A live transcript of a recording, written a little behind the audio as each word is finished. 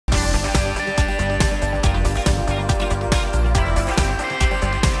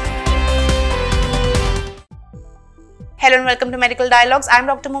Hello and welcome to Medical Dialogues. I'm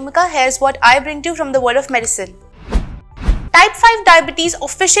Dr. Momika. Here's what I bring to you from the world of medicine. Type 5 diabetes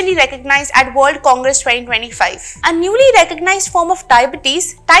officially recognized at World Congress 2025. A newly recognized form of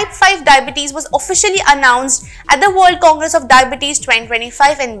diabetes, type 5 diabetes, was officially announced at the World Congress of Diabetes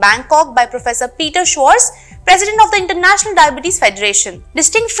 2025 in Bangkok by Professor Peter Schwarz, President of the International Diabetes Federation.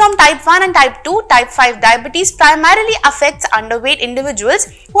 Distinct from type 1 and type 2, type 5 diabetes primarily affects underweight individuals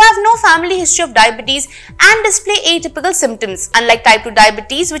who have no family history of diabetes and display atypical symptoms. Unlike type 2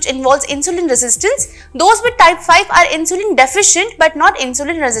 diabetes, which involves insulin resistance, those with type 5 are insulin deficient but not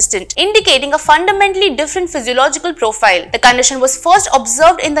insulin resistant, indicating a fundamentally different physiological profile. The condition was first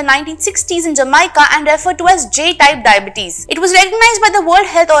observed in the 1960s in Jamaica and referred to as J-type diabetes. It was recognized by the World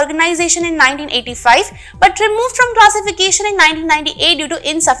Health Organization in 1985 but removed from classification in 1998 due to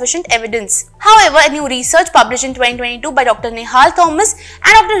insufficient evidence. However, a new research published in 2022 by Dr. Nihal Thomas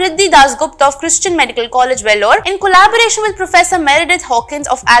and Dr. Riddhi Dasgupta of Christian Medical College, Vellore, in collaboration with Professor Meredith Hawkins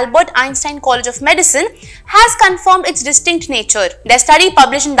of Albert Einstein College of Medicine, has confirmed its distinct nature. Their study,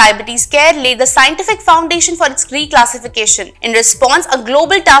 published in Diabetes Care, laid the scientific foundation for its reclassification. In response, a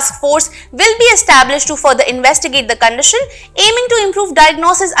global task force will be established to further investigate the condition, aiming to improve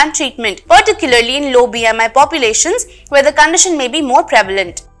diagnosis and treatment, particularly in low BMI populations where the condition may be more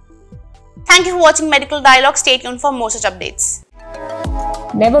prevalent. Thank you for watching Medical Dialogue. Stay tuned for more such updates.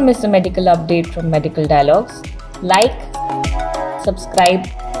 Never miss a medical update from Medical Dialogues. Like, subscribe,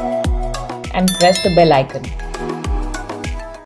 and press the bell icon.